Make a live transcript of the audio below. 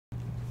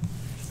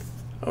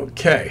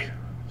Okay,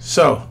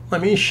 so let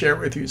me share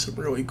with you some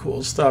really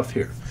cool stuff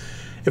here.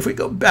 If we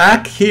go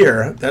back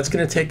here, that's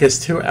going to take us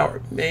to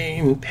our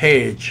main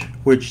page,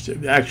 which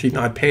actually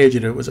not page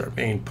it was our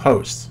main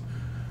post.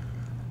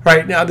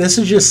 Right now, this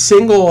is just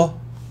single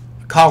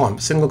column,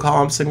 single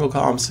column, single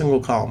column, single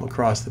column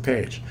across the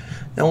page.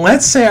 Now,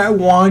 let's say I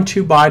want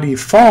to, by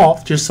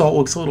default, just so it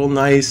looks a little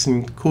nice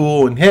and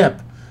cool and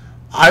hip,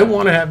 I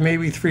want to have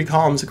maybe 3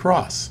 columns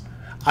across.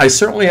 I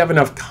certainly have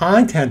enough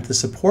content to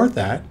support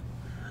that.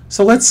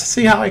 So let's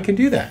see how I can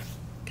do that.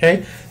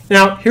 Okay.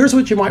 Now, here's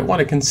what you might want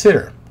to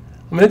consider.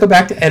 I'm going to go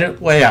back to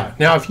Edit Layout.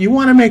 Now, if you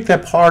want to make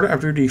that part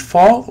of your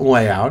default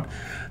layout,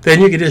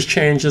 then you can just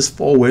change this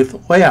full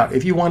width layout.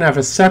 If you want to have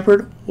a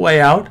separate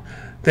layout,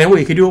 then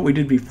we can do what we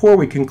did before.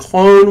 We can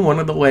clone one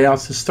of the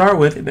layouts to start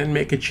with and then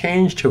make a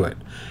change to it.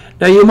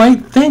 Now, you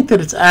might think that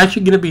it's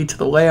actually going to be to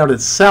the layout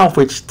itself,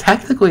 which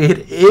technically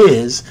it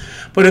is,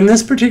 but in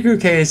this particular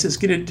case, it's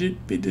going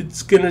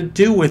to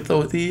do with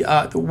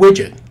the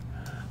widget.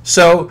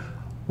 So,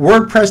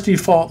 WordPress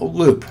default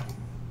loop.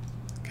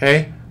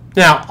 Okay.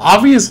 Now,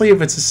 obviously,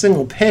 if it's a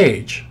single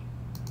page,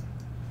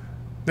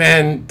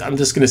 then I'm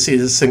just going to see it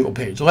as a single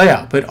page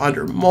layout. But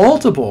under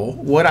multiple,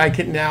 what I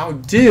can now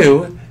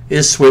do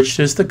is switch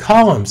this to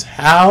columns.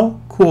 How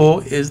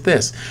cool is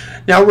this?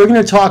 Now, we're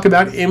going to talk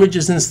about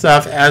images and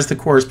stuff as the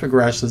course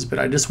progresses, but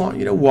I just want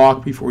you to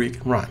walk before you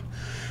can run.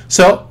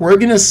 So we're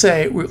going to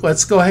say,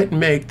 let's go ahead and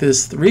make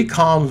this 3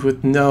 columns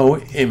with no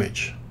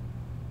image.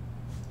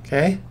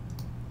 Okay?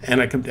 And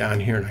I come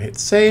down here and I hit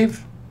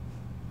save.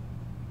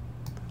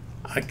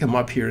 I come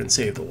up here and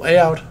save the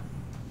layout.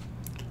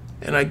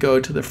 And I go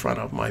to the front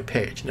of my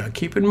page. Now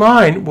keep in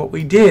mind, what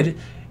we did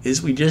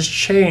is we just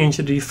changed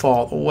the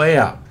default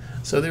layout.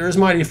 So there's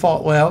my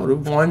default layout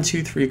with 1,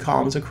 2, 3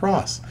 columns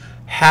across.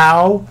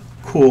 How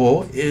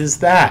cool is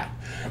that?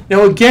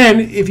 Now again,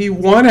 if you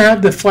want to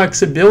have the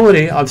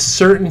flexibility of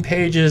certain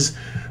pages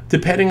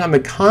depending on the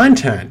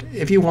content,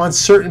 if you want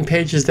certain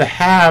pages to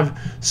have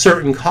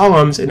certain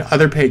columns and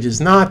other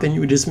pages not, then you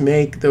would just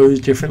make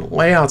those different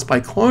layouts by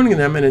cloning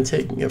them and then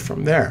taking it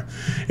from there.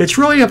 It's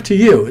really up to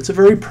you. It's a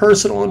very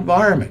personal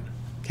environment.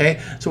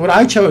 Okay, so what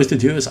I chose to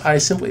do is I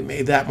simply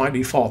made that my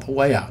default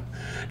layout.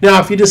 Now,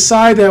 if you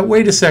decide that,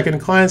 wait a second,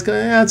 clients go,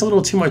 that's a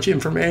little too much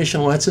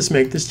information, let's just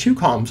make this 2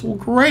 columns. Well,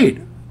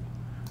 great.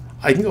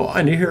 I can go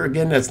under here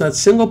again, that's not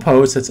single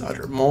post, that's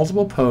under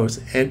multiple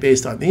posts, and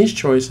based on these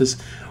choices,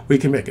 we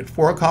can make it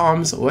 4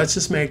 columns. Let's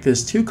just make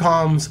this 2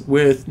 columns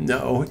with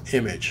no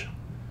image,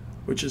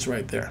 which is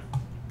right there.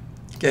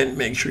 Again,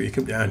 make sure you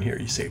come down here,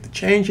 you save the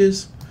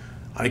changes.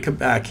 I come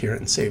back here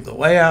and save the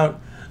layout.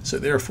 So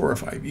therefore,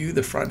 if I view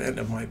the front end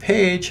of my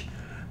page,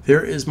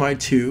 there is my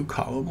 2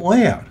 column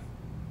layout.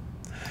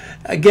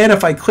 Again,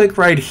 if I click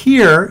right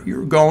here,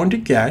 you're going to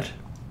get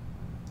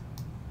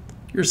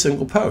your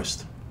single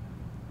post.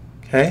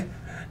 Okay.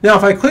 Now,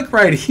 if I click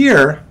right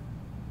here,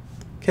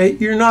 okay,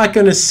 you're not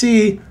going to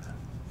see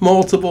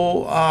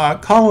multiple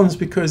columns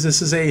because this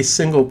is a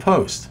single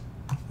post,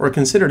 or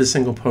considered a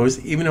single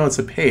post, even though it's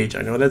a page.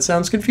 I know that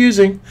sounds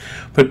confusing,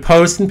 but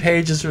posts and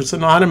pages are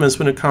synonymous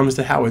when it comes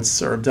to how it's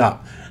served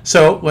up.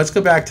 So let's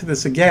go back to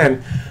this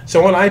again.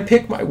 So when I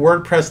pick my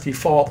WordPress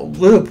default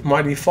loop,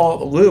 my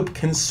default loop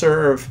can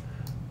serve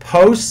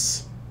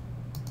posts,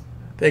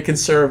 they can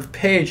serve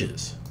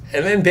pages.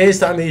 And then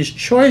based on these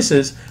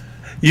choices,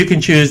 you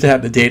can choose to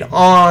have the date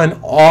on,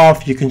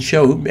 off, you can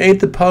show who made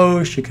the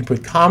post, you can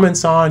put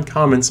comments on,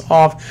 comments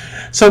off.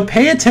 So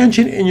pay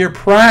attention in your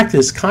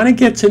practice, kind of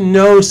get to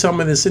know some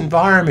of this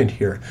environment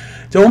here.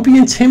 Don't be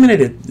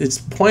intimidated. It's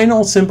plain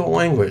old simple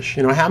English.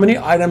 You know, how many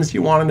items do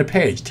you want on the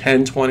page?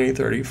 10, 20,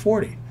 30,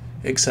 40,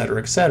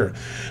 etc., etc.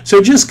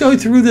 So just go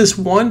through this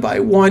one by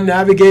one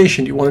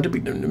navigation. Do you want it to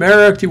be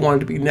numeric? Do you want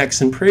it to be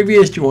next and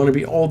previous? Do you want it to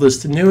be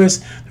oldest to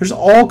newest? There's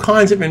all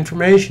kinds of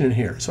information in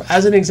here. So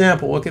as an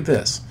example, look at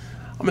this.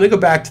 I'm going to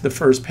go back to the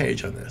first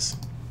page on this.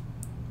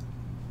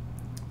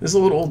 There's a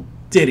little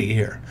ditty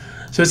here.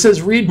 So it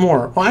says read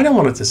more. Well, I don't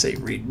want it to say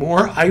read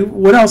more.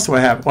 What else do I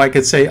have? Well, I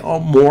could say oh,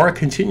 more,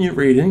 continue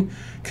reading,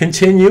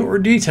 continue, or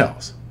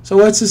details. So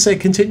let's just say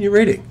continue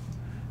reading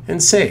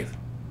and save.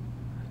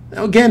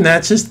 Now again,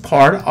 that's just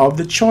part of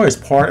the choice,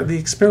 part of the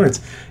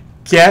experience.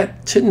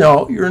 Get to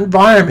know your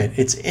environment.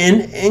 It's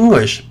in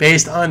English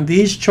based on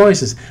these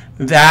choices.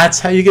 That's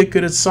how you get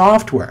good at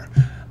software.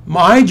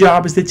 My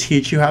job is to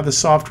teach you how the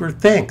software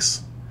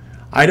thinks.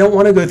 I don't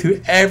want to go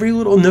through every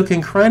little nook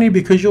and cranny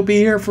because you'll be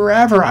here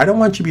forever. I don't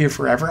want you to be here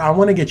forever. I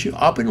want to get you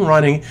up and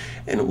running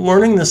and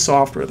learning the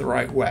software the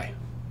right way.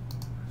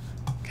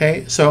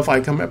 Okay, so if I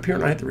come up here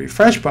and I hit the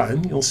refresh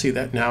button, you'll see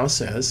that now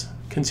says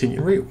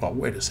continue reading. Well,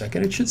 wait a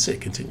second, it should say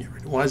continue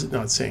reading. Why is it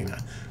not saying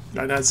that?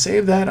 Did I not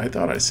save that? I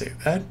thought I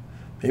saved that.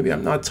 Maybe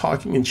I'm not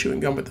talking and chewing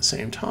gum at the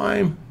same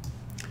time.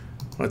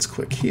 Let's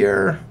click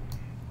here.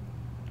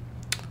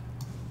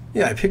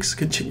 Yeah, I picked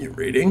continue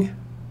reading.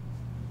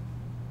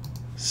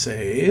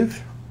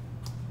 Save.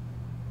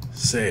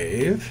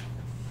 Save.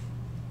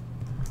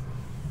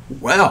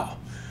 Well,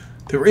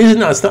 the reason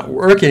that's not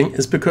working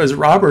is because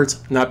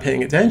Robert's not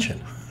paying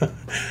attention.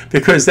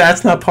 because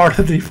that's not part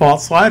of the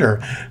default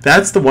slider.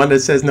 That's the one that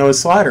says no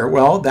slider.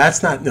 Well,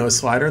 that's not no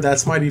slider.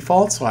 That's my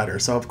default slider.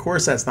 So of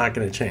course that's not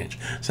going to change.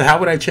 So how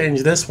would I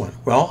change this one?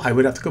 Well, I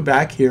would have to go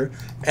back here,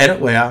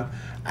 edit layout.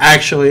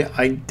 Actually,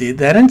 I did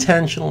that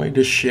intentionally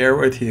to share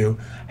with you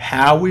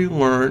how we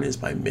learn is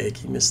by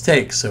making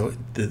mistakes. So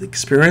the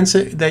experience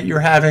that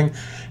you're having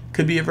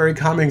could be a very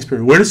common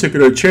experience. Wait a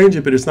second, I change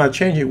it, but it's not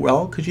changing.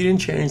 Well, because you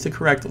didn't change the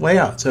correct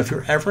layout. So if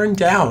you're ever in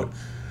doubt,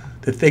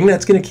 the thing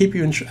that's going to keep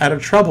you out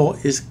of trouble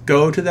is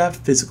go to that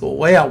physical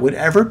layout.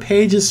 Whatever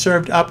page is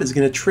served up is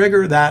going to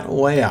trigger that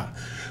layout.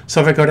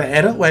 So if I go to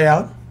edit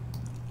layout,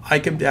 I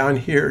come down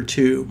here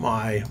to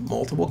my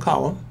multiple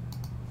column,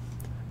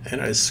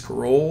 and I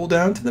scroll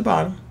down to the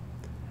bottom,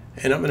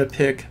 and I'm going to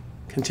pick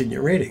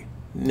continue reading.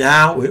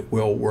 Now it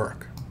will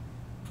work.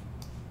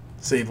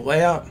 Save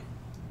layout.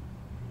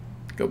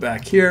 Go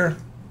back here,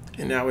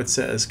 and now it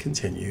says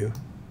continue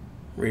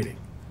reading.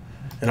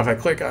 And if I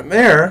click on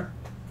there,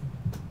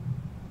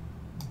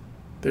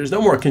 there's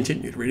no more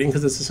continued reading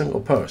because it's a single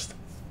post.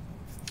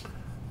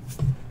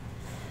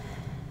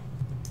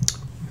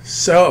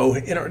 So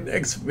in our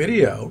next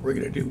video, we're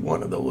going to do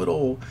one of the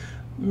little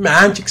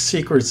magic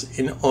secrets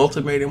in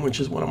Ultimatum,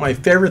 which is one of my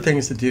favorite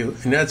things to do,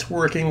 and that's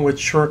working with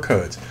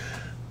shortcodes.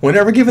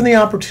 Whenever given the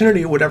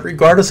opportunity,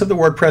 regardless of the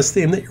WordPress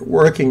theme that you're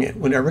working in,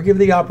 whenever given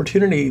the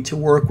opportunity to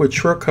work with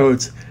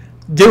shortcodes,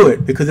 do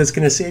it, because it's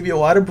going to save you a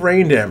lot of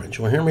brain damage.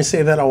 You'll hear me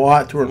say that a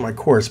lot during my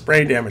course,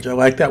 brain damage. I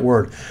like that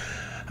word.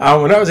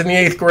 When I was in the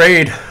 8th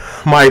grade,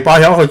 my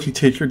biology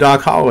teacher,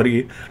 Doc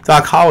Holly,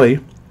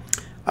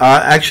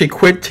 actually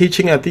quit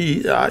teaching at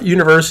the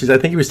universities. I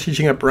think he was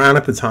teaching at Brown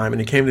at the time,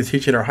 and he came to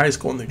teach at our high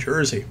school in New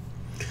Jersey.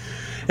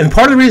 And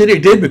part of the reason he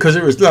did, because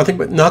there was nothing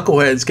but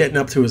knuckleheads getting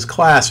up to his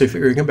class, so he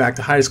figured he'd come back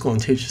to high school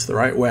and teach us the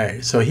right way.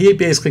 So he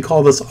basically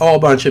called us all a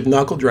bunch of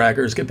knuckle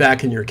draggers, get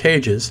back in your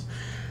cages.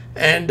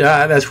 And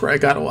that's where I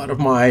got a lot of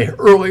my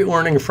early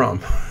learning from.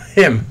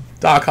 Him,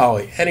 Doc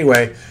Holly.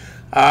 Anyway,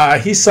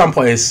 he's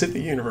someplace in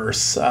the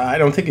universe. I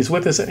don't think he's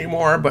with us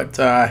anymore, but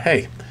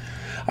hey.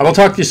 I will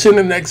talk to you soon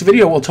in the next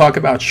video. We'll talk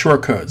about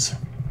shortcodes.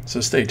 So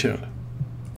stay tuned.